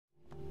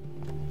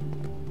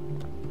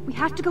We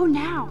have to go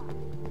now.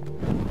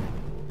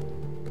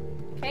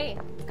 Okay,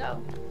 let's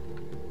go.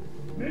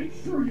 Make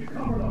sure you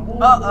cover the whole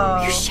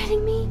You're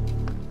shitting me?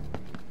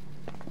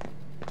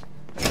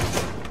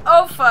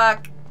 Oh,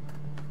 fuck.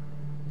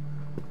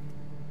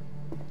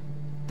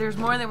 There's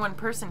more than one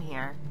person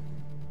here.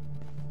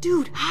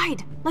 Dude,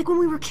 hide! Like when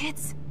we were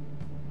kids.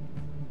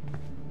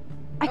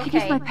 I could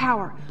use my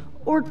power.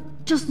 Or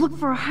just look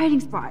for a hiding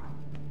spot.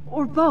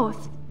 Or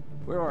both.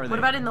 Where are they? What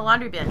about in the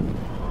laundry bin?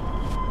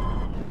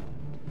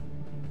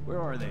 Where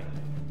are they?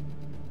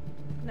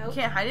 Nope. You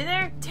can't hide in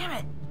there? Damn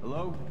it.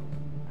 Hello?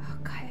 Oh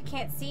god, I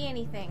can't see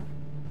anything.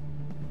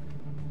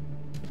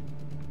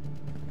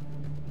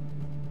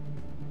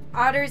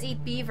 Otters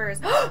eat beavers.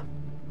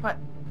 What?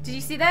 Did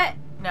you see that?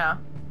 No.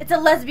 It's a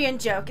lesbian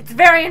joke. It's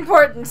very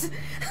important.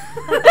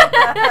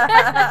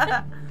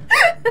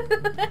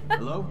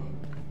 Hello?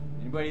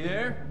 Anybody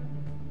there?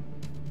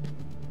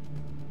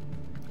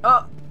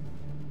 Oh.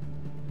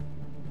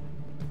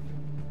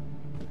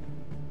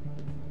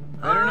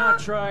 Better not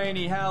try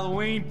any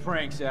Halloween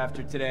pranks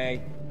after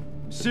today.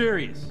 I'm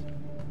serious.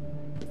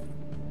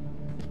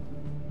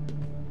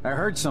 I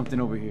heard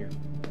something over here.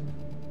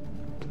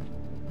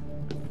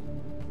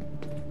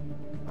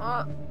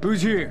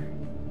 Who's here?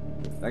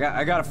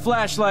 I got a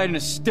flashlight and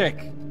a stick.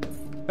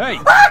 Hey!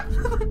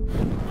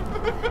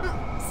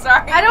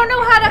 Sorry. I don't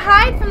know how to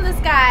hide from this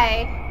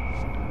guy.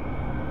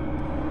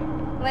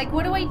 Like,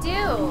 what do I do?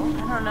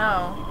 I don't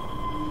know.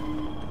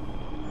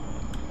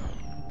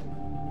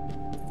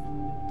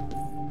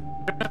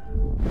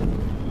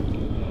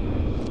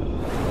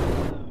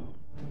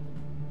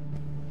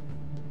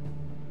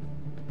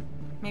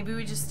 Maybe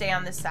we just stay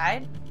on this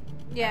side?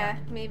 Yeah,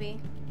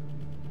 maybe.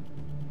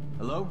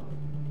 Hello?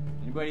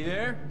 Anybody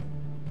there?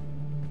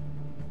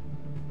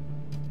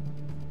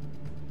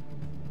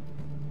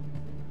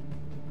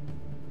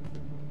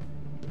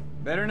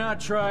 Better not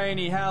try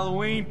any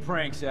Halloween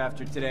pranks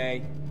after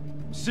today.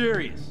 I'm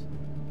serious.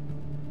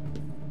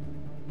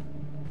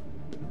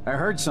 I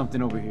heard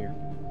something over here.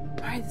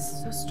 Alright, this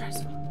is so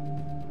stressful.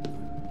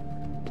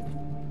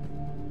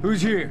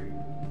 Who's here?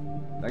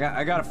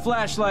 I got a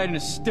flashlight and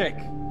a stick.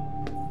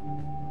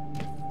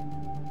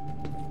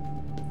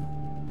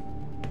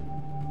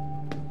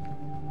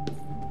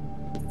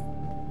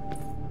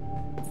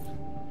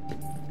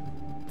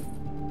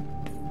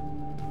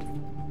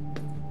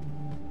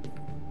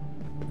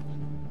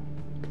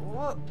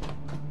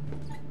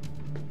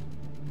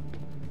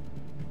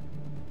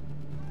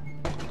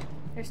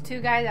 There's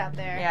two guys out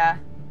there. Yeah.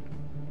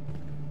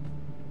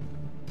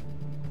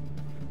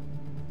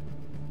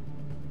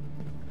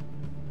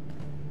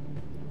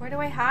 Where do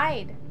I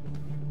hide?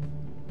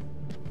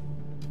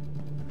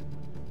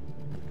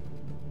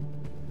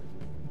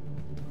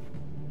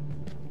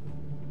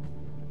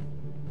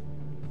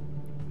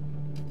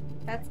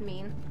 That's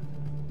mean.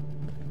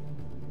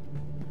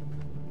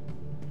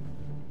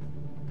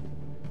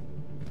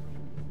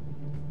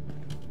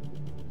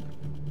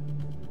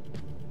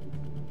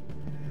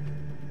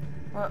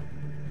 Well,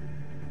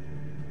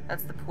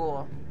 that's the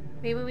pool.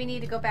 Maybe we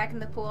need to go back in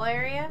the pool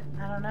area?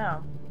 I don't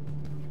know.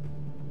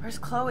 Where's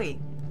Chloe?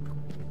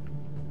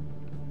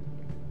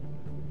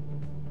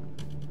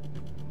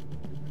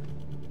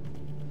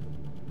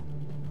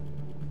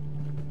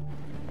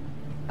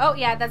 Oh,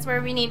 yeah, that's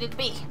where we needed to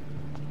be.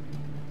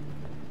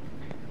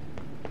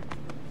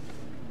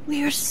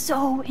 We are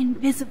so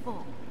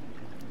invisible.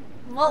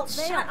 Well,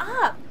 shut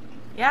up.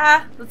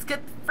 Yeah, let's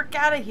get the frick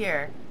out of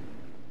here.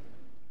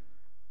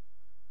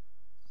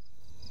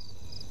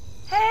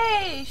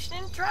 Hey, she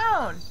didn't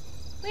drown.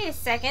 Wait a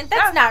second,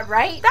 that's not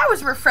right. That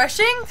was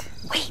refreshing.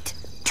 Wait,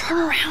 turn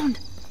around.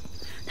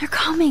 They're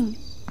coming.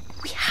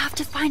 We have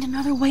to find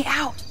another way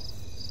out.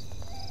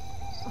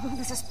 Oh,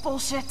 this is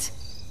bullshit.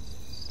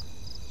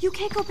 You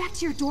can't go back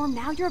to your dorm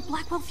now. You're a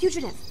Blackwell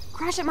fugitive.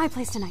 Crash at my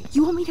place tonight.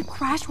 You want me to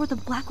crash where the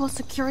Blackwell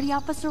security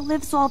officer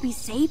lives so I'll be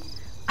safe?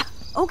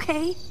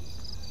 Okay.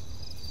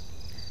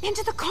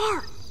 Into the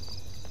car.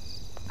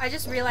 I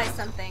just realized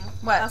something.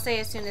 What? I'll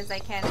say as soon as I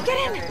can.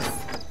 Get in.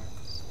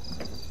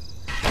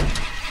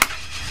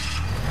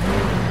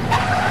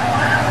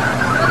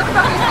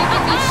 Motherfuckers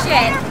giving me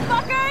shit.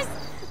 Motherfuckers!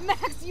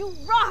 Max, you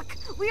rock!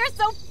 We are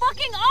so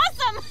fucking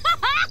awesome!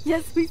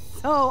 Yes, we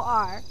so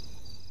are.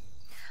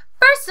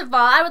 First of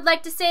all, I would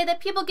like to say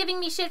that people giving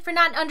me shit for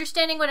not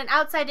understanding what an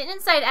outside and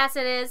inside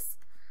acid is.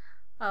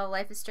 Oh,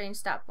 Life is Strange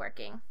stopped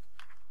working.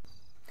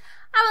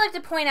 I would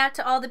like to point out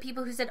to all the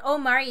people who said, oh,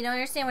 Mari, you don't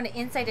understand what an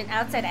inside and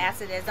outside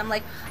acid is. I'm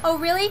like, oh,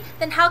 really?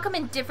 Then how come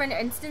in different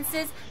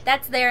instances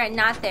that's there and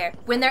not there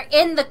when they're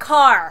in the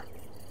car?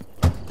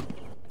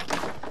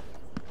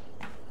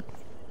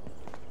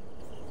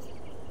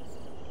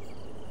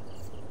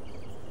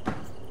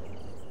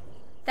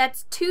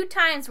 That's 2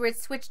 times where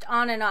it's switched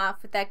on and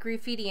off with that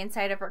graffiti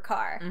inside of her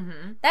car.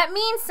 Mm-hmm. That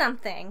means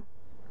something.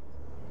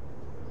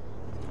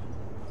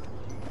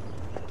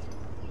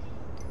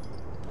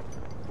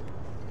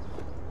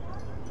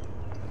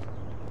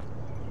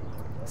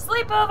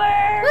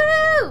 Sleepover!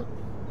 Woo!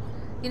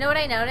 You know what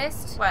I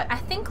noticed? What? I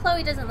think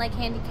Chloe doesn't like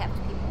handicapped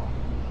people.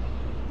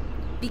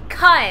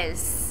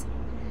 Because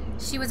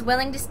She was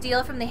willing to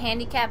steal from the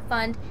handicap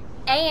fund,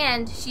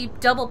 and she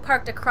double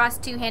parked across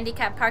 2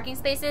 handicap parking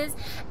spaces,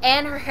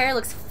 and her hair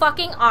looks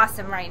fucking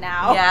awesome right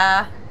now.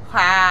 Yeah.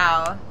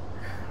 Wow.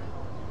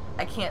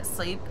 I can't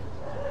sleep.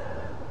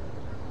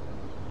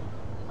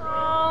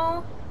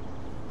 Oh.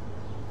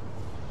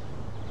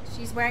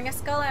 She's wearing a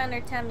skull on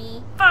her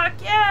tummy. Fuck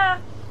yeah.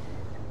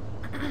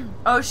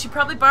 Oh, she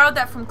probably borrowed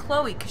that from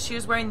Chloe because she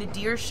was wearing the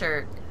deer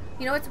shirt.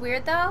 You know what's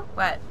weird though?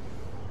 What?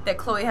 That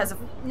Chloe has a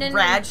No.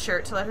 rad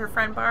shirt to let her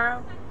friend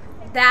borrow?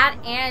 That,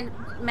 and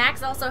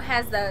Max also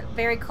has the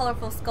very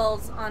colorful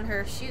skulls on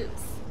her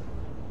shoes.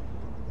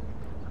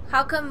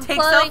 How come Take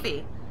Chloe?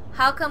 selfie.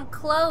 How come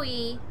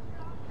Chloe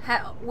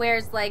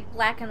wears like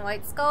black and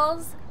white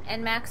skulls,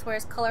 and Max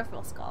wears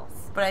colorful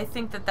skulls? But I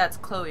think that that's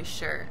Chloe's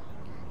shirt.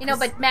 You know,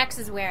 but Max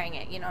is wearing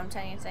it. You know what I'm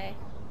trying to say?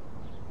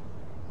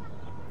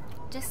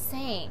 Just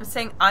saying. I'm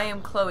saying I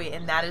am Chloe,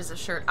 and that is a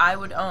shirt I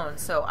would own.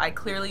 So I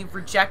clearly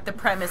reject the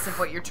premise of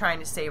what you're trying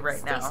to say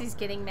right now. Stacy's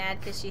getting mad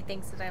because she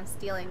thinks that I'm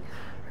stealing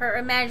her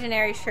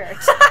imaginary shirt.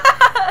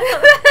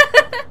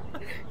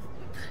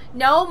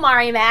 No,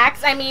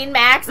 Max. My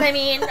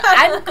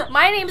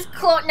name's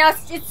Chloe. No,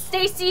 it's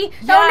Stacy.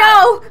 Yeah.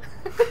 Oh,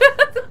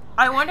 no.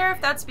 I wonder if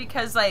that's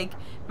because, like,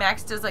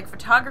 Max does, like,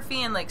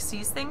 photography and, like,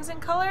 sees things in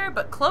color,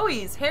 but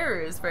Chloe's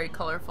hair is very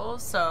colorful,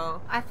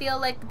 so... I feel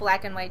like the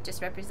black and white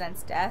just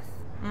represents death.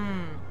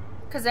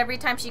 Because every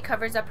time she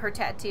covers up her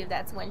tattoo,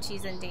 that's when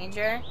she's in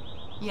danger.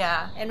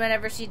 Yeah. And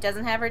whenever she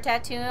doesn't have her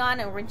tattoo on,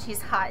 and when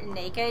she's hot and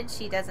naked,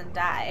 she doesn't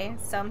die.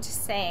 So I'm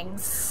just saying,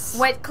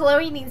 what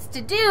Chloe needs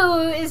to do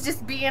is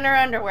just be in her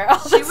underwear all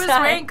the time. She was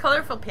wearing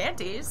colorful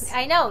panties.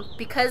 I know,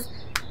 because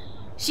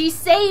she's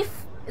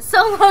safe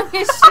so long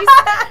as she's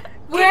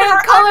wearing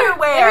her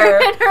underwear.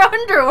 In her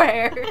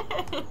underwear.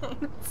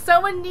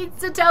 Someone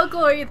needs to tell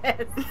Chloe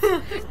this.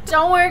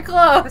 Don't wear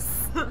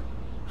clothes.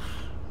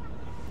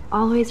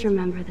 Always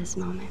remember this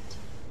moment.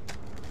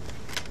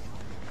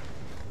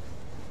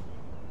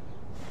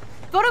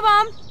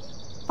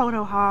 Photobomb!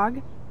 Photo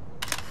hog.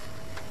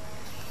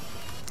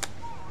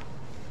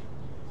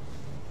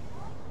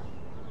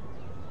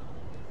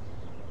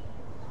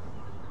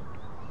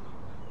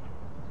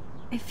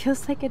 It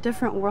feels like a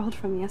different world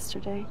from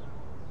yesterday.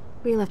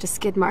 We left a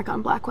skid mark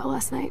on Blackwell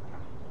last night.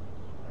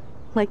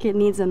 Like it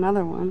needs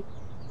another one.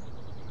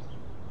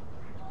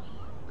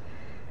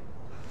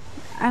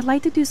 I'd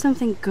like to do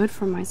something good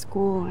for my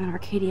school in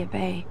Arcadia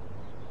Bay.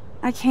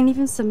 I can't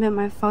even submit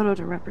my photo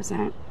to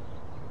represent.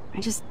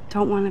 I just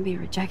don't want to be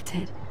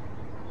rejected.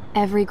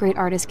 Every great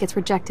artist gets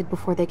rejected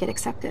before they get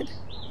accepted.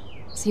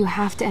 So you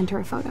have to enter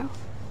a photo.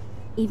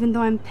 Even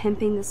though I'm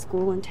pimping the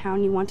school in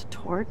town you want to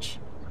torch?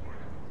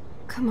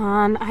 Come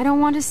on, I don't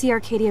want to see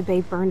Arcadia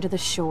Bay burned to the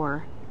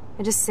shore.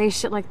 I just say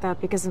shit like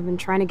that because I've been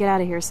trying to get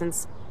out of here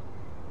since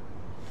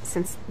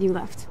you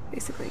left,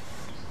 basically.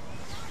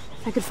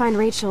 If I could find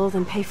Rachel,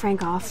 then pay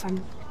Frank off,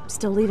 I'm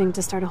still leaving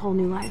to start a whole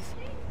new life.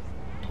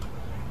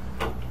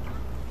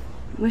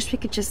 Wish we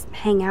could just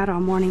hang out all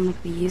morning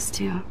like we used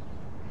to.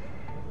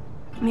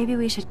 Maybe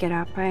we should get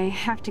up. I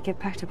have to get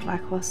back to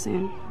Blackwell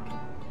soon.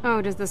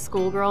 Oh, does the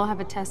schoolgirl have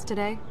a test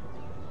today?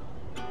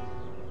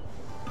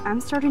 I'm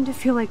starting to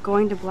feel like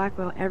going to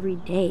Blackwell every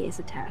day is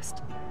a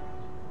test.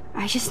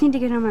 I just need to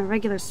get on my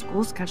regular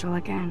school schedule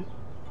again.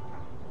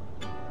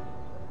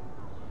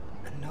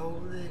 I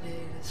know that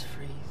it is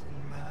freezing,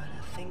 but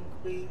I think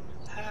we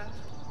have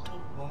to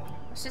walk.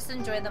 Let's just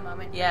enjoy the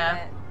moment.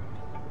 Yeah.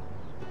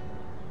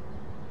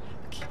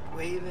 Keep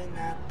waving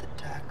at the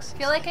taxis. I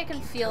feel like I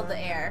can feel the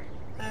air.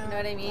 You know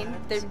what I mean?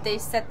 They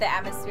set the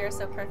atmosphere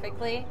so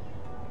perfectly.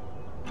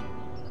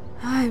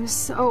 I'm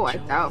so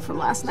wiped out from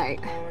last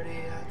night.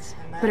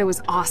 But it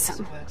was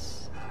awesome.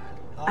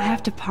 I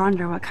have to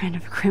ponder what kind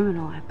of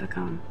criminal I've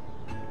become.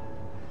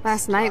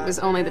 Last night was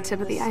only the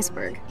tip of the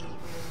iceberg.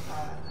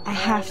 I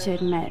have to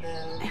admit,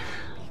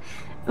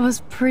 it was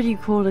pretty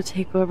cool to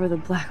take over the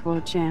Blackwell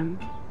gym.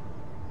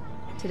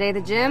 Today the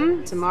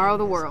gym, tomorrow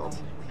the world.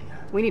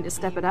 We need to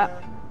step it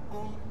up.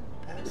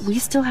 We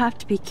still have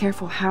to be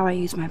careful how I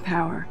use my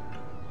power.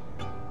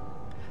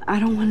 I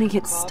don't want to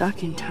get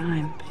stuck in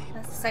time.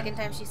 That's the second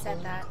time she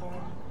said that.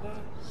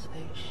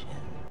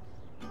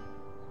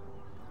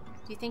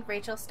 Do you think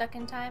Rachel's stuck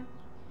in time?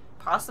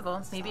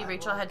 Possible. Maybe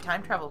Rachel had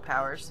time travel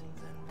powers.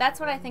 That's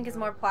what I think is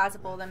more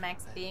plausible than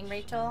Max being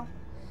Rachel.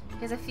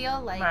 Because I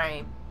feel like...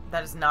 Right.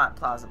 That is not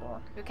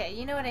plausible. Okay,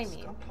 you know what I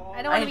mean.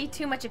 I don't want to be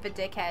too much of a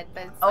dickhead,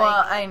 but it's Well,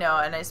 like... I know,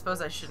 and I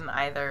suppose I shouldn't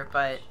either,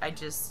 but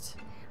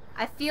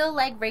I feel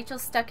like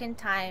Rachel's stuck in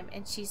time,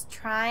 and she's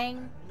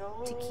trying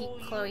to keep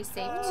Chloe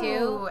safe, too.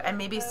 Ooh, and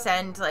maybe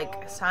send,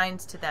 like,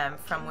 signs to them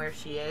from where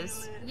she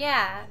is.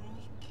 Yeah.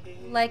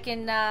 Like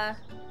in, well,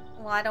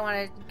 I don't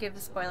want to give a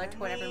spoiler to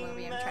whatever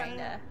movie I'm trying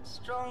to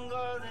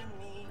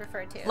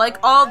refer to. Like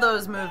all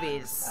those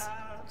movies.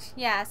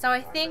 Yeah, so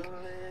I think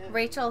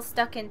Rachel's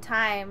stuck in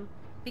time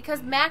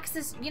because Max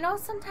is, you know,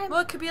 sometimes... Well,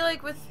 it could be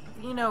like with,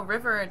 you know,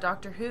 River and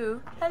Doctor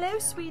Who. Hello,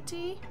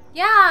 sweetie.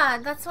 Yeah,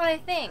 that's what I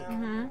think.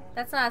 Mm-hmm.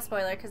 That's not a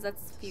spoiler because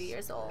that's a few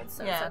years old,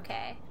 so Yeah. it's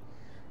okay.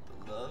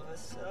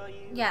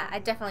 Yeah, I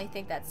definitely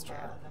think that's true.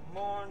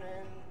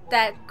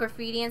 That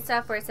graffiti and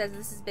stuff where it says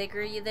this is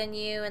bigger than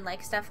you and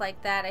like stuff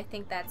like that, I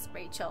think that's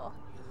Rachel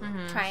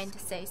trying to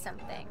say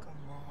something.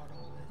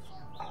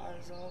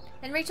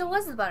 And Rachel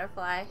was the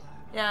butterfly.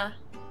 Yeah.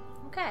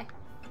 Okay.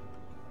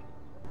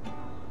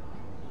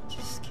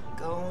 Just keep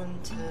going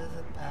to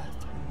the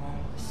bathroom.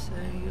 Always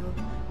say you'll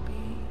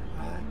be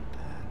right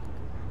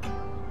back.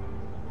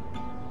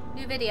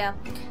 New video.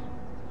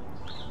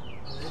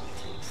 Well, it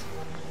takes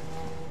one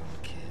more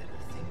kid. I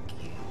think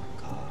you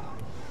got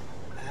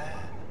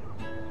back.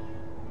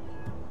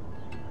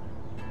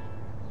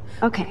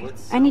 Okay,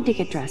 I need to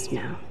get dressed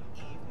now.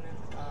 Evening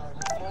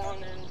by the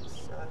morning,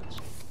 such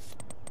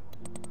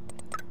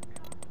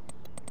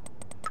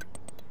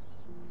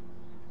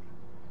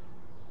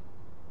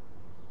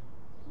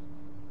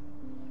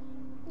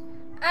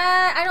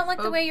I don't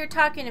like the way you're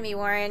talking to me,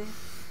 Warren.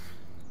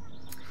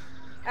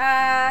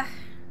 Can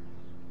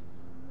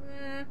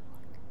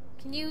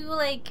you,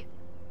 like,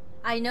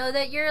 I know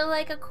that you're,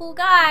 like, a cool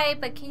guy,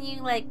 but can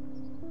you, like,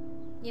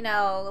 you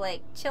know,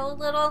 like, chill a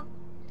little?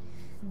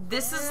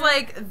 This is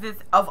like,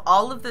 of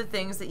all of the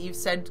things that you've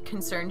said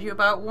concerned you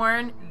about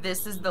Warren,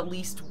 this is the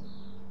least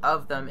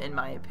of them, in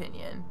my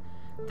opinion.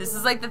 This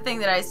is like the thing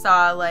that I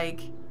saw,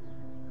 like,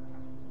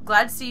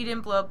 glad to see you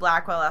didn't blow up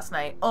Blackwell last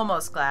night.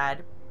 Almost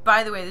glad.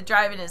 By the way, the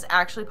drive-in is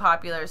actually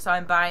popular, so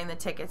I'm buying the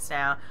tickets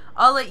now.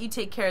 I'll let you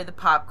take care of the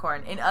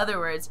popcorn. In other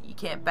words, you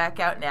can't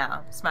back out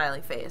now. Smiley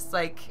face.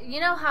 Like,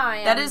 you know how I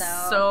am, that is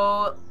though.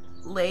 so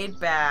laid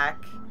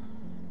back.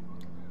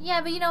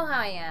 Yeah, but you know how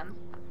I am.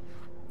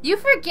 You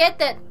forget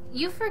that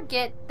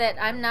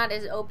I'm not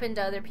as open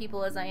to other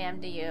people as I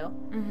am to you.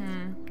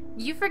 Mm-hmm.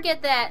 You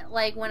forget that,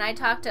 like, when I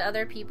talk to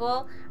other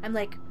people, I'm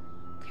like,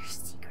 they're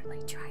secretly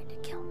trying to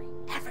kill me.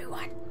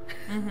 Everyone.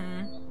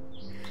 Mm-hmm.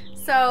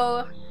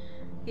 So,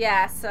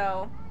 yeah,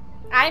 so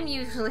I'm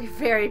usually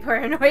very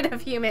paranoid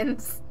of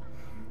humans.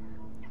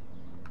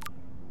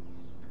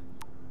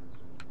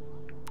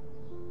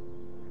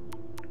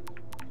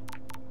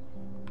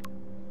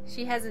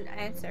 She hasn't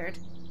answered.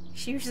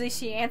 Usually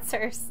she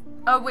answers.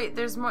 Oh, wait,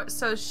 there's more.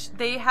 So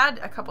they had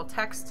a couple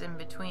texts in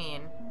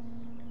between.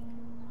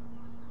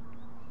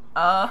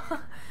 Oh,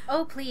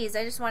 please,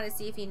 I just want to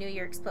see if you knew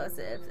your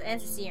explosives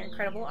and to see your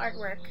incredible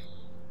artwork.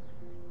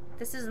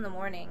 This is in the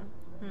morning.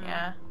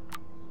 Yeah.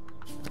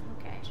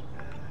 Okay.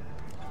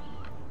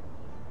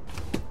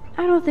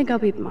 I don't think I'll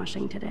be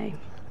moshing today.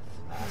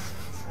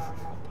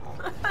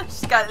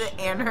 She's got the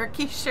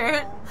anarchy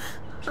shirt.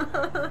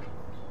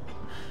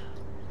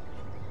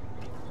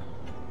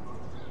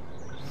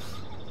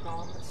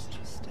 promise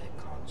to stay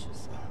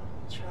conscious.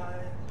 I'll try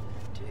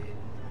to do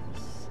the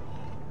same.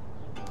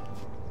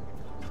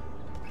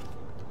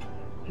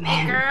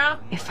 Man, Girl.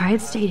 if I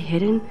had stayed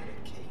hidden,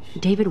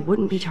 David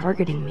wouldn't be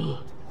targeting me.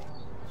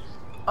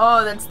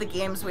 Oh, that's the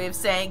game's way of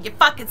saying, you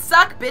fucking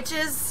suck,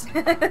 bitches!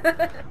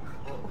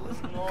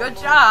 Good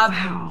job!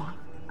 Wow,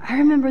 I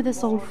remember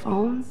this old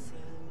phone.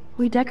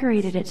 We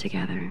decorated it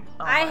together.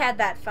 I had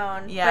that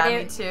phone. Yeah,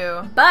 but me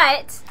too.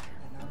 But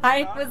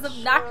mine was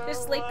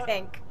obnoxiously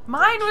pink.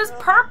 Mine was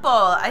purple.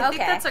 I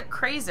think Okay. that's a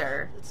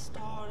Crazer.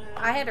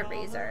 I had a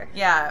razor.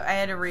 Yeah, I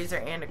had a Razor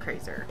and a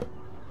Crazer.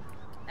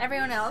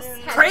 Everyone else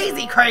had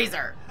Crazy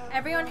Crazer!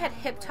 Everyone had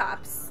hip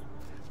tops.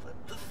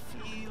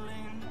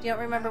 You don't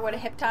remember what a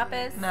hip top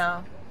is?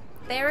 No.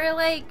 They were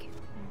like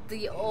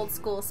the old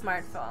school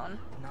smartphone.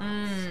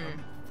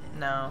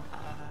 No.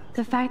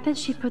 The fact that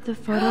she put the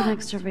photo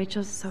next to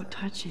Rachel's is so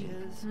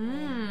touching.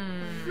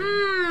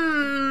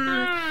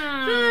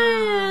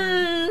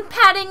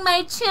 Patting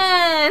my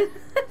chin.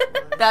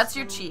 That's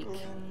your cheek.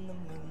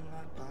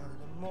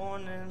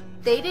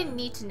 They didn't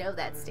need to know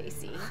that,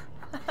 Stacy.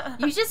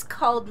 You just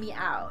called me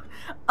out.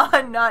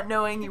 On not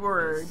knowing your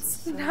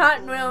words.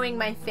 Not knowing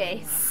my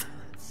face.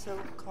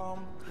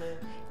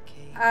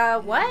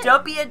 What?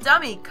 Don't be a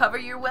dummy. Cover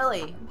your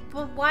willy.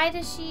 But why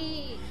does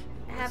she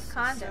have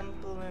condoms?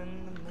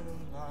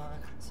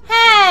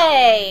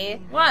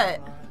 Hey! What?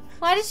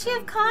 Why does she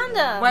have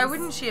condoms? Why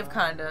wouldn't she have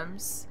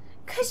condoms?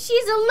 'Cause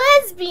she's a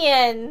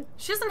lesbian.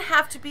 She doesn't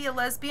have to be a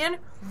lesbian.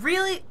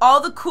 Really, all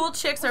the cool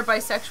chicks are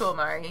bisexual,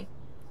 Mari.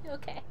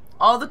 Okay.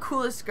 All the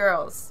coolest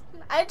girls.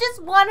 I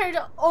just want her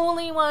to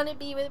only want to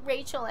be with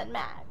Rachel and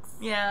Max.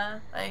 Yeah,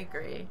 I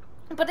agree.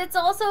 But it's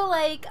also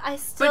like, I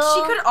still... But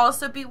she could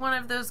also be one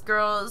of those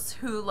girls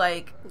who,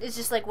 like... It's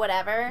just like,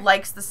 whatever.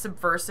 Likes the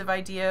subversive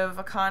idea of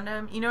a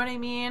condom. You know what I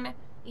mean?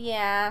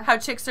 Yeah. How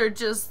chicks are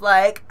just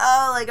like,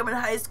 oh, like, I'm in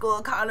high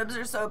school, condoms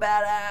are so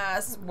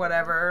badass,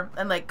 whatever.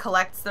 And, like,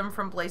 collects them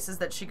from places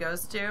that she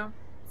goes to.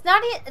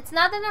 It's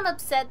not that I'm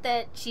upset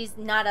that she's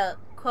not a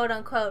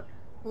quote-unquote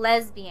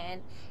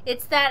lesbian.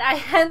 It's that I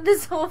had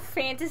this whole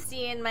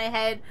fantasy in my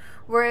head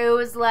where it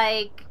was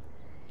like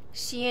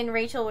she and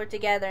Rachel were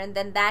together, and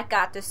then that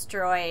got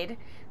destroyed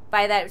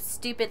by that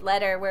stupid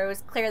letter where it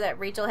was clear that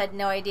Rachel had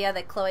no idea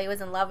that Chloe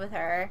was in love with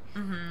her.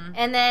 Mm-hmm.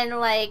 And then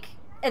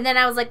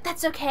I was like,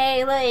 that's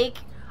okay, like,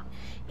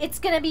 it's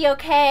gonna be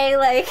okay,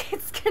 like,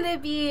 it's gonna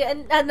be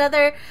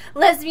another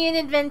lesbian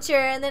adventure,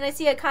 and then I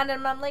see a condom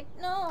and I'm like,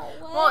 no,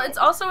 what? Well, it's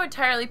also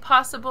entirely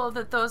possible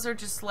that those are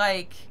just,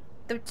 like...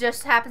 There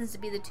just happens to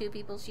be the two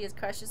people she has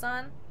crushes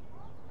on?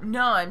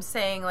 No, I'm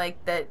saying,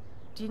 like, that...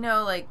 Do you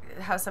know, like,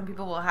 how some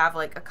people will have,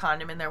 like, a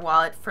condom in their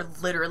wallet for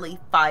literally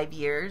 5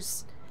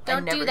 years?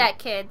 Don't do that,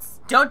 kids.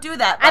 Don't do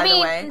that, by the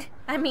way.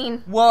 I mean...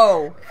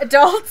 Whoa.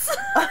 Adults.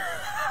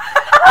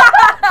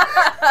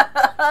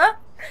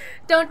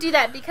 Don't do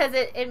that because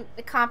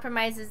it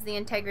compromises the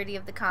integrity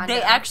of the condom.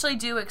 They actually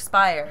do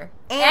expire.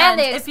 And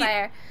they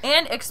expire.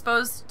 And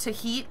exposed to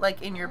heat,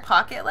 like, in your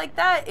pocket like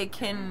that,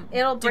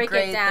 it'll break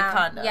degrade it down. the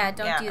condom. Yeah,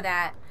 don't do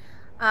that.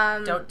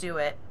 Don't do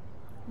it.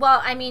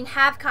 Well, I mean,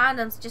 have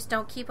condoms, just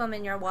don't keep them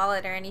in your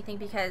wallet or anything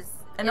because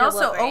And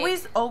also,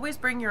 always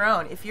bring your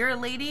own. If you're a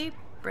lady,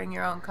 bring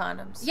your own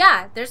condoms.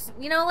 Yeah, there's,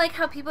 you know, like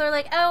how people are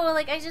like, oh, well,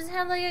 like, I just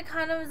had, like, a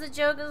condom as a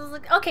joke. I was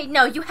like, okay,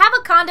 no, you have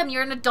a condom,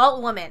 you're an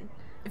adult woman.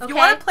 If you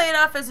want to play it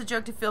off as a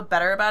joke to feel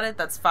better about it,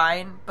 that's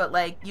fine. But,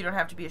 like, you don't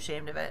have to be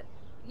ashamed of it.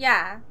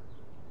 Yeah.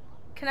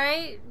 Can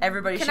I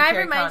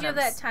remind you of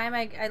that time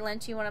I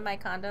lent you one of my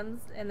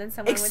condoms and then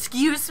someone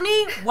Excuse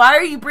me? Why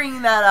are you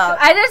bringing that up?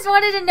 I just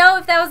wanted to know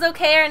if that was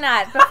okay or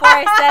not before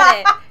I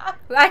said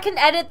it. I can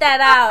edit that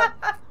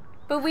out.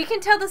 But we can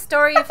tell the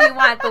story if you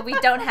want, but we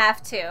don't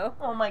have to.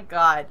 Oh my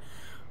god.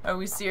 Are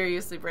we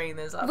seriously bringing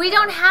this up? We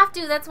don't have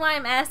to. That's why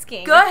I'm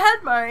asking. Go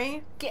ahead,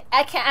 Mari.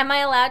 Am I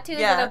allowed to?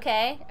 Yeah. Is it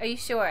okay? Are you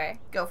sure?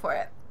 Go for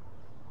it.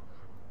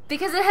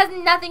 Because it has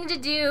nothing to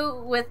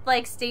do with,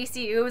 like,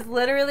 Stacy. It was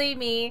literally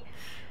me.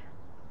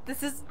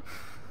 This,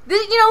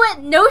 you know what?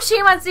 No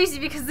shame on Stacy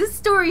because this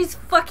story is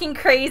fucking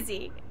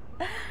crazy.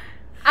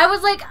 I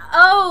was like,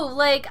 oh,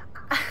 like,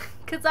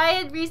 because I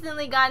had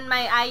recently gotten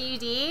my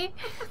IUD.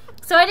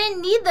 So I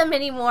didn't need them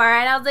anymore,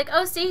 and I was like,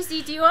 oh,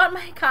 Stacey, do you want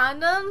my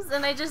condoms?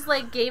 And I just,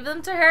 like, gave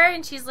them to her,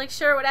 and she's like,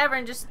 sure, whatever,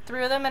 and just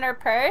threw them in her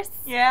purse.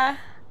 Yeah.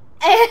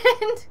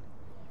 And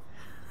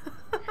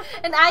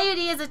an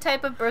IUD is a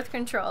type of birth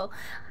control.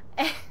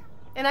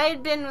 And I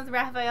had been with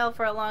Raphael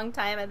for a long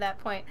time at that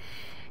point.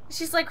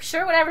 She's like,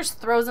 sure, whatever, just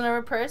throws them in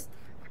her purse.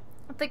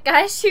 The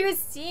guy she was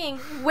seeing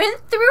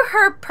went through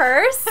her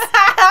purse,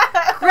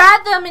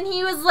 grabbed them, and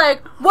he was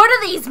like, what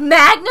are these,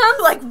 magnums?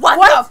 Like, what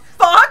the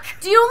fuck?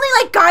 Do you only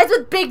like guys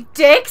with big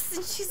dicks?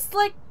 And she's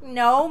like,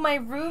 no, my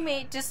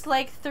roommate just,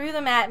 like, threw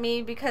them at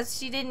me because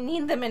she didn't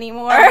need them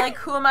anymore. And, like,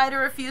 who am I to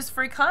refuse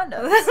free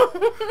condoms?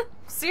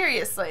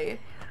 Seriously.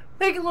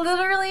 Like,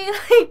 literally,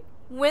 like,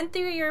 went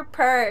through your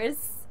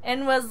purse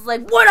and was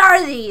like, what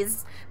are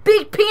these?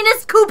 Big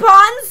penis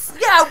coupons?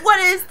 Yeah, what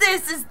is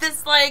this? Is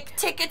this, like,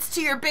 tickets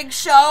to your big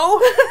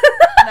show?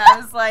 And I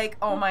was like,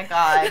 oh my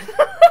god.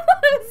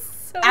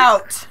 So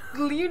out.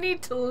 You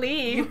need to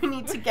leave. You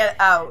need to get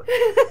out.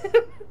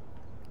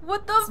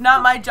 What the It's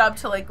not my job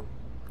to, like,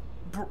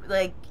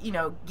 you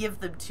know, give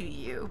them to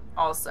you,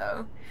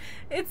 also.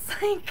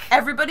 It's like...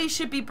 Everybody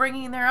should be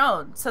bringing their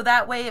own. So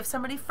that way, if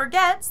somebody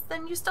forgets,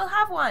 then you still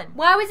have one.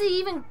 Why was he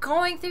even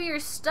going through your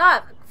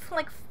stuff?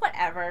 Like,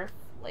 whatever.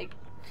 Like...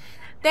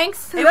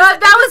 Thanks.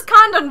 That was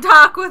condom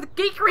talk with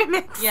Geek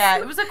Remix. Yeah,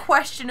 it was a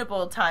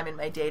questionable time in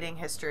my dating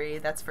history,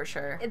 that's for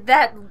sure.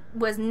 That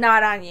was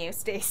not on you,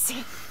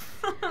 Stacy.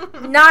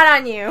 Not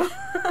on you.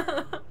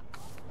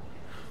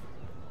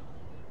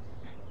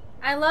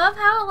 I love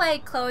how,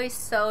 like, Chloe's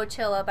so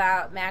chill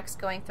about Max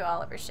going through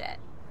all of her shit.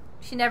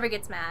 She never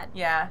gets mad.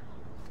 Yeah.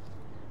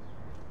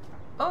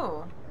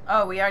 Oh,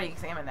 we already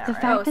examined that, The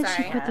right? fact that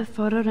sorry. she put the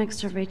photo next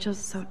to Rachel's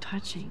is so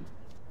touching.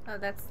 Oh,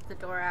 that's the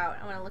door out.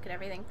 I want to look at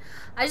everything.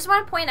 I just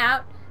want to point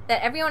out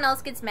that everyone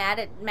else gets mad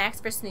at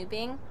Max for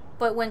snooping,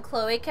 but when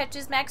Chloe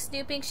catches Max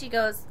snooping, she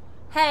goes,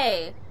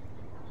 hey,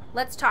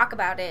 let's talk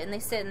about it, and they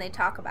sit and they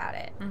talk about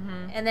it.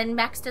 Mm-hmm. And then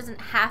Max doesn't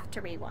have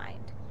to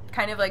rewind.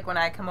 Kind of like when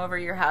I come over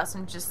to your house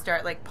and just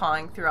start, like,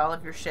 pawing through all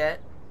of your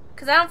shit.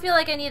 Because I don't feel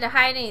like I need to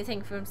hide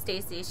anything from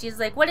Stacy. She's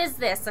like, what is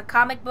this, a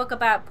comic book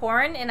about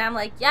porn? And I'm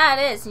like, yeah,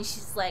 it is. And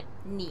she's like,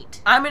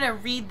 neat. I'm going to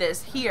read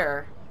this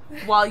here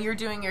while you're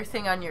doing your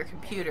thing on your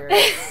computer.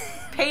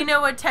 Pay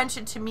no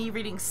attention to me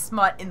reading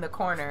smut in the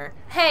corner.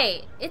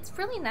 Hey, it's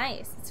really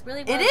nice. It's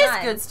really well done. It is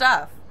good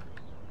stuff.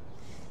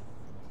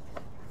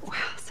 Wow,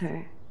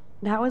 sir.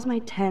 That was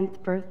my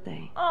 10th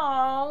birthday.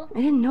 Aww. I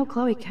didn't know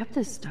Chloe kept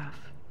this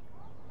stuff.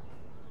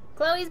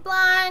 Chloe's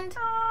blonde.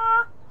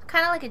 Aww.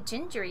 Kind of like a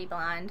gingery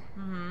blonde.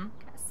 Mm-hmm.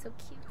 That's so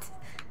cute.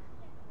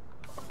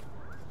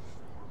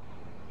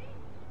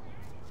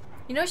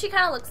 You know what she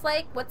kind of looks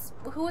like?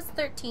 Who was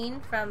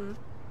 13 from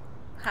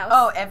House?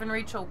 Oh, Evan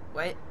Rachel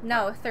what?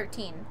 No,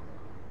 13.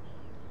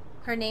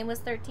 Her name was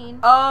 13.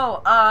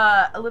 Oh,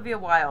 Olivia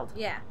Wilde.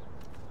 Yeah.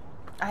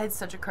 I had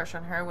such a crush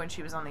on her when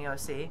she was on the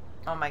OC.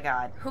 Oh my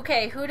god.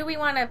 Okay, who do we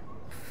want to...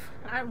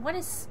 what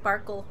is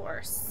Sparkle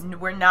Horse?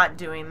 We're not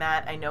doing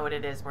that. I know what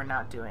it is. We're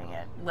not doing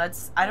it.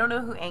 I don't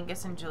know who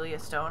Angus and Julia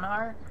Stone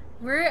are.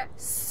 We're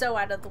so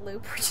out of the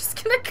loop. We're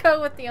just gonna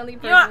go with the only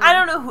person. You know, I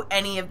don't know who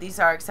any of these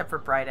are except for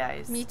Bright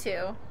Eyes. Me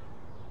too.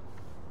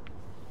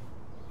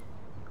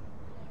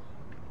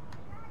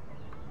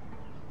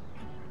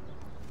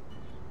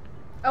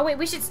 Oh wait,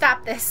 we should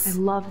stop I this.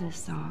 love this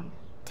song.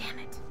 Damn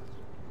it.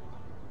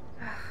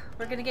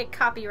 We're gonna get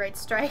copyright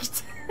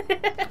striked.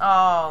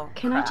 Oh,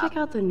 Can I check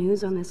out the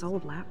news on this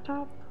old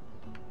laptop?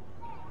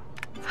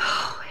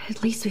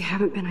 At least we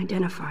haven't been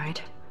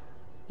identified.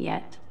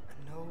 Yet.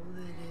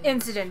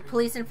 Incident.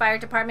 Police and fire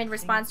department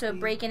responds to a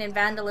break-in and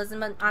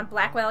vandalism on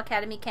Blackwell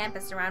Academy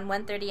campus around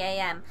 1:30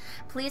 a.m.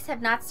 Police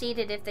have not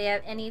stated if they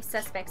have any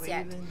suspects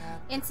yet.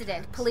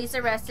 Incident. Police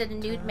arrested a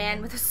nude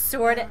man with a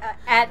sword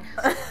at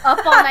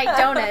Up All Night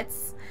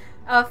Donuts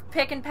of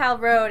Pick and Pal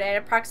Road at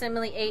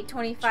approximately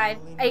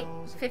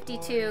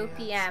 8:52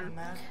 p.m.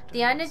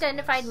 The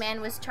unidentified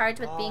man was charged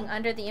with being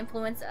under the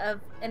influence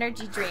of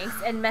energy drinks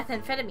and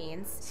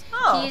methamphetamines.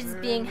 Oh. He is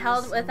being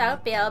held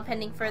without bail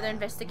pending further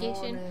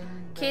investigation.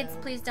 Kids,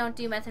 please don't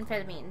do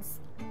methamphetamines.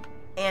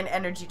 and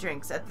energy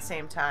drinks at the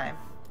same time.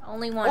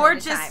 Only one Or at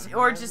a just, time.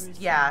 or just,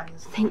 yeah.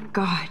 Thank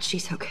God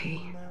she's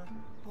okay.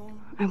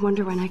 I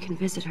wonder when I can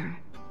visit her.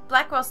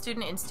 Blackwell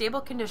student in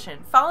stable condition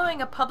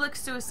following a public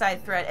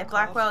suicide threat at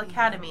Blackwell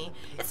Academy.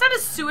 It's not a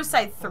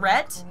suicide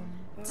threat.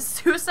 It's a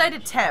suicide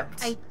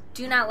attempt. I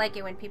do not like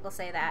it when people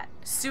say that.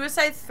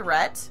 Suicide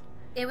threat?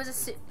 It was a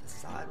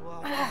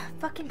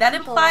fucking That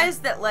people implies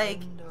that, like,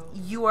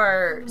 you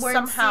are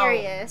weren't somehow...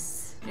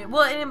 serious.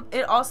 Well,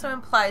 it also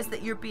implies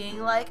that you're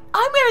being like,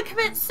 I'm gonna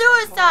commit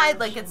suicide!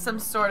 Like, it's some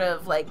sort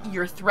of, like,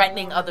 you're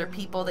threatening other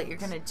people that you're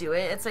gonna do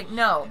it. It's like,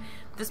 no.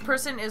 This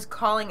person is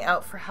calling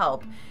out for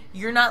help.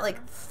 You're not,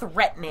 like,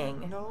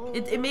 threatening.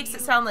 It makes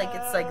it sound like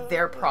it's, like,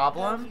 their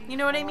problem. You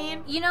know what I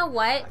mean? You know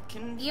what?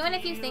 Even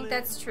if you think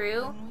that's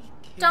true,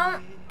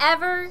 don't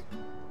ever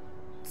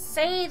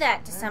say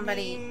that to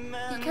somebody.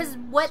 Because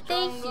what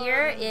they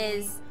hear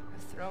is,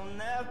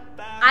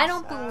 I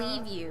don't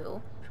believe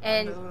you.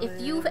 And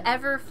if you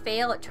ever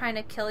fail at trying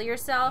to kill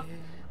yourself,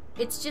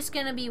 it's just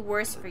gonna be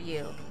worse for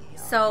you.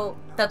 So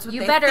That's what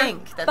you they better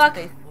think. That's fuck. what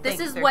they This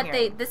think is they're what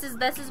hearing. this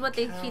is what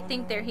they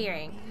think they're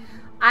hearing.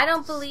 I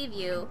don't believe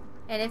you.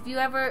 And if you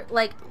ever,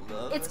 like,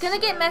 it's gonna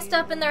get messed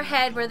up in their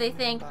head where they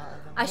think,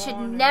 I should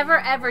never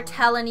ever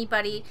tell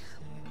anybody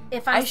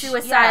if I'm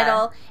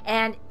suicidal,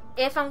 and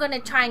if I'm gonna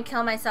try and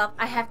kill myself,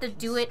 I have to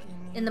do it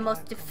in the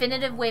most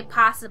definitive way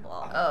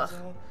possible. Ugh.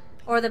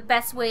 Or the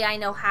best way I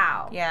know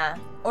how. Yeah.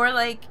 Or,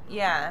 like,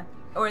 yeah.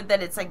 Or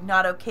that it's, like,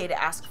 not okay to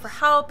ask for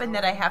help and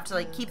that I have to,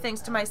 like, keep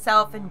things to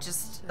myself and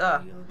just,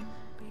 ugh.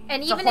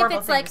 And It's a even if horrible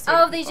it's thing like, to say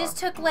to oh, they people. just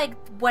took, like,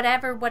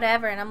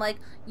 whatever, and I'm like,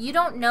 you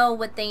don't know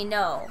what they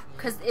know.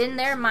 Because in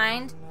their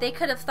mind, they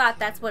could have thought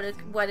that's what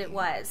it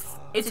was.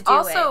 It's to do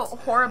also it.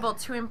 horrible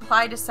to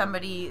imply to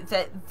somebody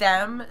that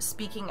them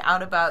speaking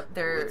out about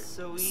their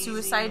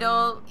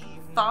suicidal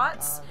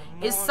thoughts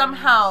is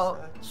somehow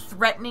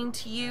threatening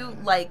to you.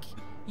 Like,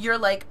 you're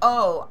like,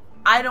 oh,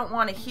 I don't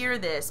want to hear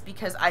this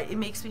because it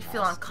makes me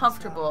feel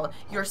uncomfortable.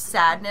 Your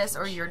sadness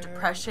or your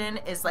depression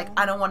is like,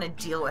 I don't want to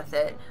deal with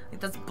it.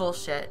 Like, that's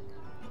bullshit.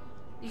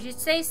 You should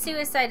say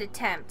suicide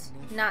attempt,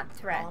 not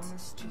threat.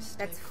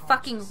 That's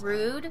fucking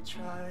rude.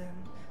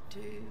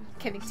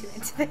 Getting too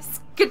into this.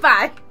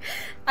 Goodbye.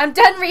 I'm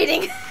done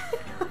reading.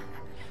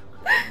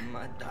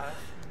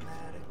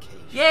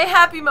 Yay,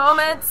 happy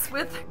moments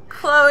with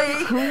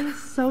Chloe. Chloe's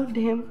so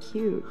damn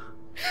cute.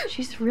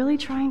 She's really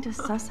trying to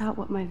suss out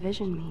what my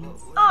vision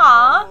means.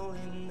 Aww.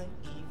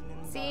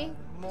 See?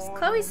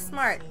 Chloe's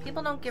smart.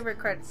 People don't give her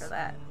credit for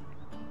that.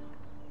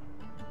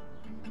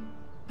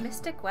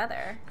 Mystic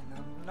weather.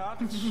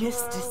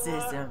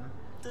 Mysticism.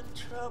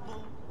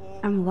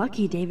 I'm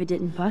lucky David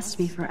didn't bust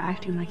me for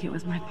acting like it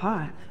was my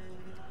pot.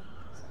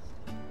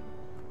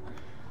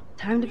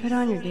 Time to put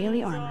on your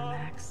daily armor,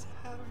 Max.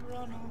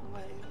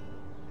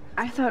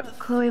 I thought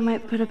Chloe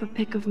might put up a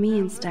pic of me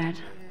instead.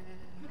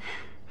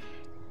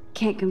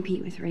 Can't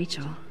compete with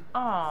Rachel.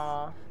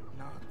 Aww.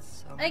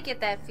 I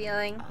get that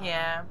feeling.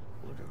 Yeah.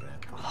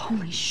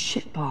 Holy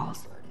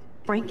shitballs.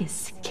 Frank is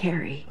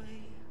scary.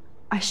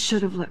 I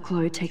should have let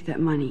Chloe take that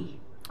money.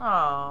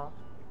 Aww.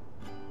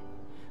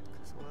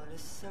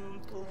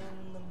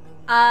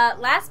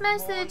 Last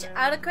message,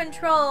 out of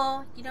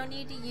control. You don't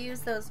need to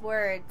use those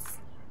words.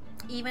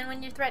 Even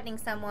when you're threatening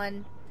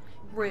someone.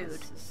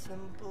 Rude.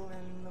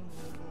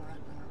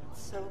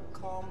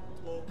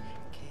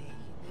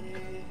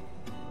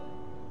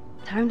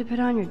 Time to put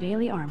on your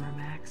daily armor,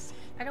 Max.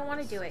 I don't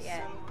want to do it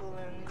yet.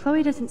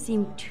 Chloe doesn't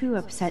seem too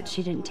upset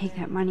she didn't take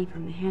that money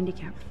from the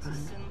handicapped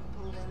fund.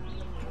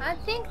 I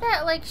think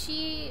that, like,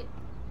 she...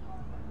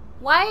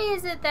 Why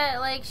is it that,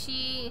 like,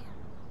 she...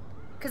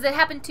 Because it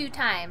happened 2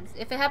 times.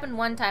 If it happened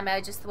 1 time,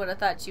 I just would have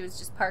thought she was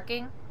just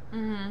parking.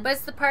 Mm-hmm. But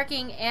it's the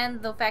parking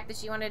and the fact that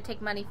she wanted to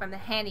take money from the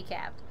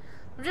handicapped.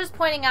 I'm just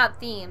pointing out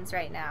themes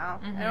right now.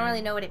 I don't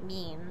really know what it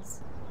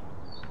means.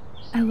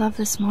 I love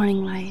this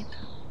morning light.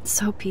 It's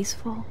so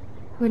peaceful.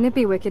 Wouldn't it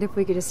be wicked if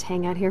we could just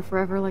hang out here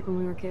forever like when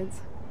we were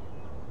kids?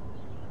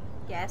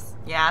 Yes.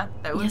 Yeah,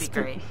 that would Yes, be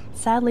but great.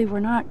 sadly, we're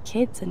not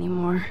kids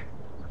anymore.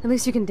 At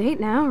least you can date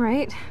now,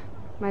 right?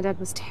 My dad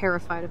was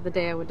terrified of the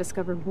day I would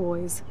discover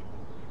boys.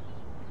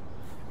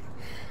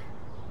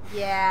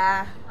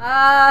 Yeah.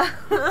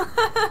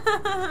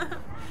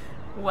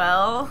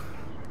 Well,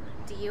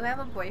 Do you have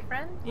a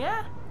boyfriend?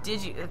 Yeah.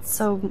 Did you?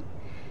 So,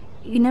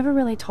 you never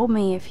really told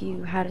me if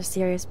you had a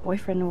serious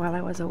boyfriend while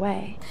I was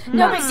away.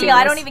 No Not big deal.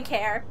 I don't serious. even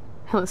care.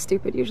 Hella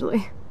stupid,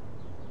 usually.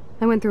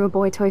 I went through a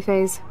boy toy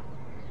phase.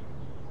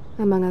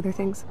 Among other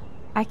things.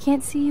 I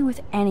can't see you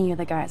with any of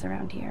the guys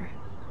around here.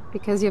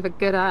 Because you have a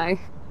good eye.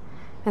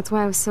 That's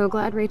why I was so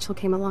glad Rachel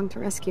came along to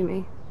rescue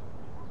me.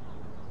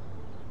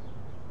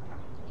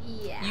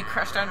 Yeah. You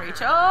crushed on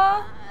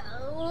Rachel?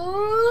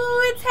 Ooh,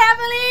 it's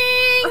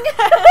happening!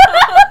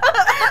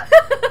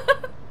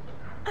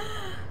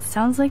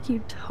 Sounds like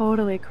you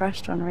totally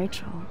crushed on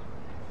Rachel.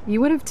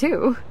 You would have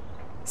too.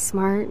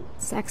 Smart,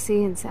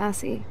 sexy, and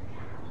sassy.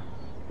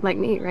 Like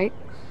me, right?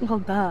 Well,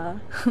 duh.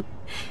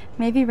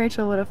 Maybe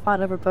Rachel would have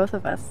fought over both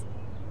of us.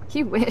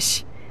 You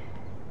wish.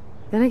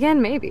 Then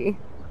again, maybe.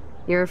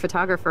 You're a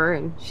photographer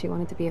and she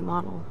wanted to be a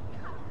model.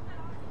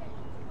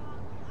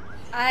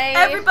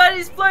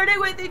 Everybody's flirting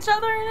with each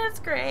other and it's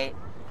great.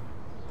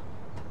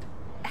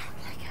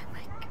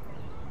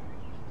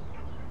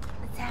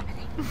 What's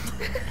happening?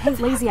 Hey,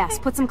 lazy ass,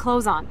 put some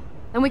clothes on.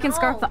 Then we can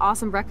scarf the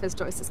awesome breakfast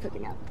Joyce is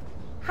cooking up.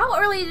 How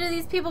early do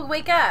these people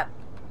wake up?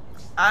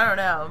 I don't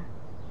know.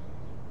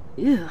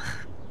 Ugh.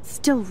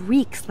 Still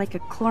reeks like a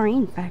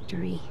chlorine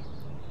factory.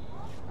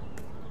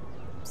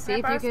 See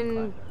if you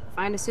can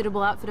find a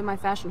suitable outfit in my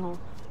fashion hole.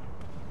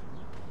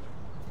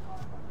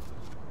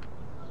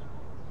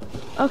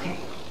 Okay.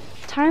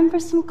 Time for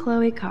some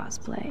Chloe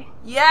cosplay.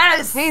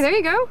 Yes! Hey, there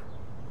you go.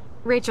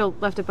 Rachel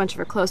left a bunch of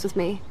her clothes with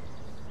me.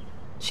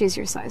 She's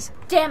your size.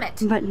 Damn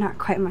it! But not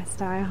quite my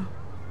style.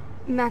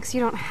 Max,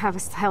 you don't have a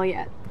style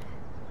yet.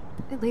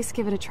 At least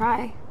give it a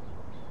try.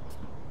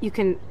 You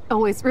can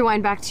always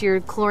rewind back to your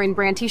chlorine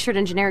brand t-shirt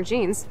and generic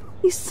jeans.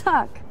 You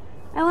suck.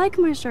 I like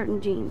my shirt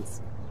and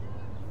jeans.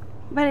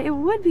 But it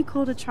would be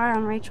cool to try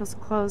on Rachel's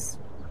clothes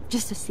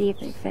just to see if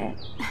they fit.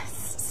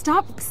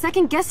 Stop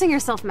second-guessing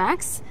yourself,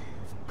 Max.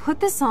 Put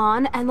this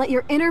on and let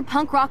your inner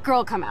punk rock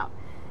girl come out.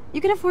 You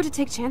can afford to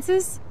take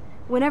chances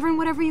whenever and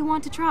whatever you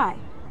want to try.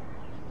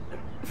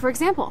 For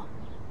example,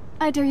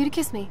 I dare you to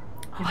kiss me.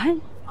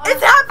 What?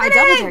 It's happening! I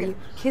double dare you.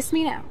 Kiss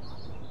me now.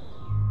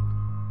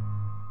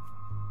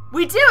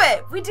 We do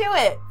it! We do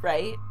it!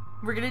 Right?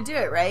 We're gonna do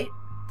it, right?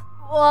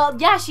 Well,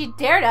 yeah, she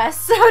dared us,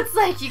 so it's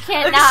like you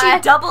can't Like, not.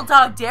 she double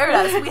dog dared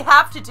us. We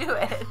have to do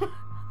it.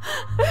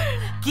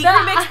 Geek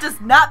Remix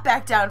does not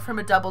back down from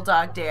a double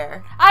dog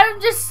dare. I'm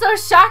just so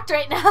shocked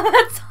right now.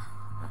 That's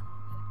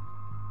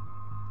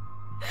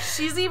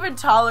She's even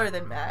taller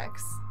than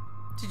Max.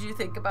 Did you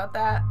think about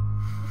that?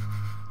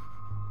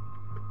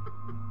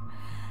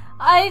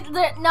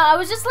 I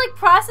was just like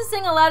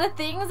processing a lot of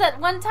things at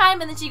one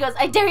time, and then she goes,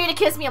 "I dare you to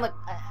kiss me." I'm like,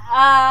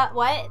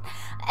 what?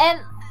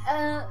 And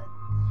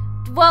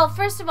well,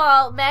 first of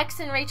all, Max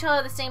and Rachel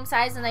are the same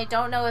size, and I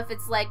don't know if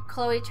it's like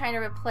Chloe trying to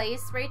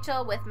replace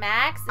Rachel with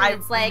Max. And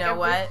it's like, you know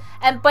what?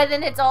 But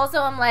then it's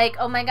also, I'm like,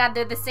 oh my god,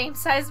 they're the same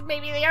size.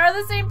 Maybe they are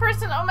the same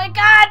person. Oh my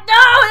god,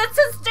 no, that's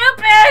so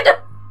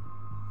stupid.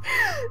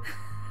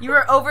 You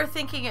were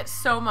overthinking it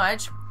so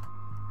much.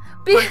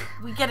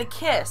 We get a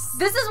kiss.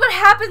 This is what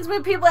happens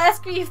when people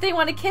ask me if they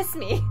want to kiss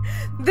me.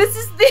 This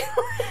is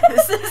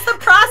the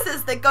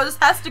process that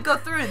has to go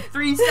through in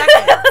 3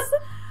 seconds.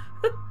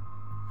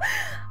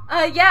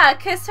 Yeah,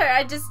 kiss her.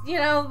 I just,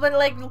 but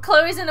like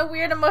Chloe's in a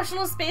weird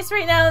emotional space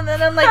right now, and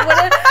then I'm like, what?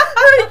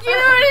 Like, you know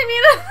what I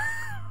mean?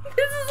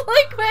 This is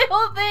like my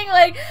whole thing.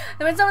 Like,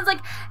 when someone's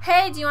like,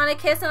 "Hey, do you want to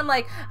kiss?" and I'm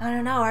like, I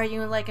don't know. Are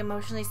you like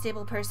emotionally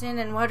stable person?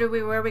 And where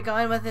are we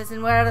going with this?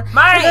 And where?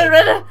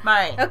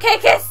 Mine. Okay,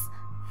 kiss.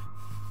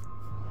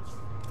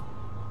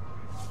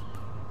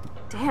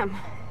 Damn,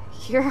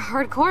 you're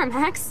hardcore,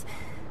 Max.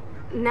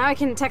 Now I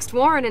can text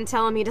Warren and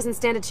tell him he doesn't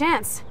stand a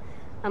chance.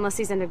 Unless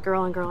he's into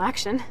girl-on-girl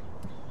action.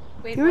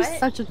 Wait, You're what?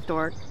 such a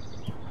dork.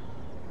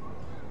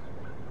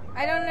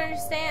 I don't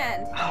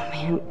understand. Oh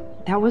man,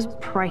 that was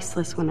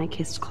priceless when I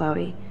kissed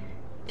Chloe.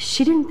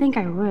 She didn't think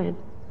I would.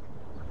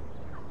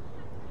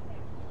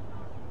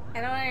 I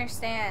don't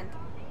understand.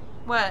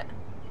 What?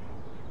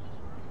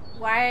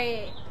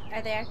 Why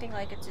are they acting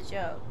like it's a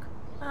joke?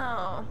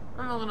 Oh,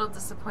 I'm a little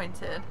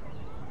disappointed.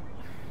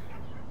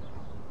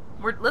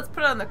 Let's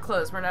put on the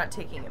clothes. We're not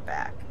taking it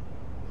back.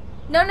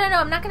 No,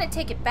 I'm not gonna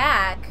take it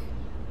back.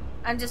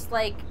 I'm just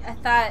like, I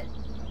thought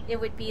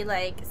it would be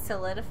like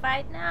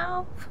solidified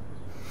now.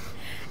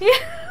 Yeah.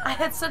 I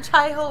had such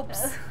high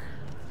hopes.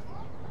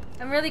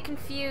 I'm really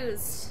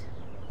confused.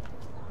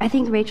 I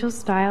think Rachel's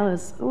style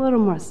is a little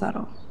more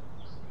subtle.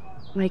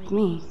 Like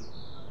me.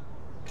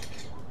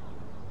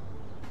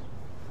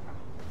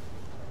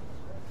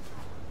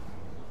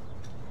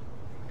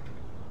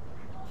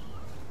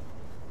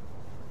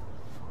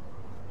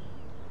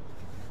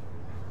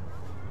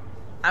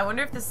 I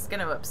wonder if this is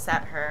gonna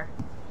upset her.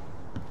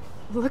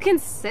 Looking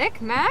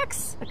sick,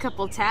 Max? A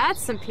couple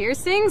tats, some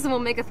piercings, and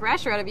we'll make a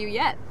thrasher out of you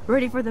yet.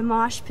 Ready for the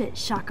mosh pit,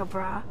 Shaka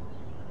Bra.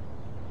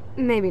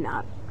 Maybe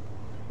not.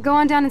 Go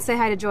on down and say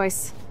hi to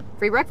Joyce.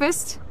 Free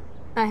breakfast.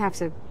 I have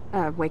to,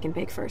 wake and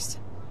bake first.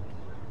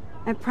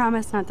 I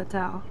promise not to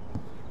tell.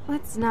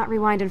 Let's not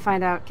rewind and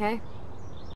find out, okay?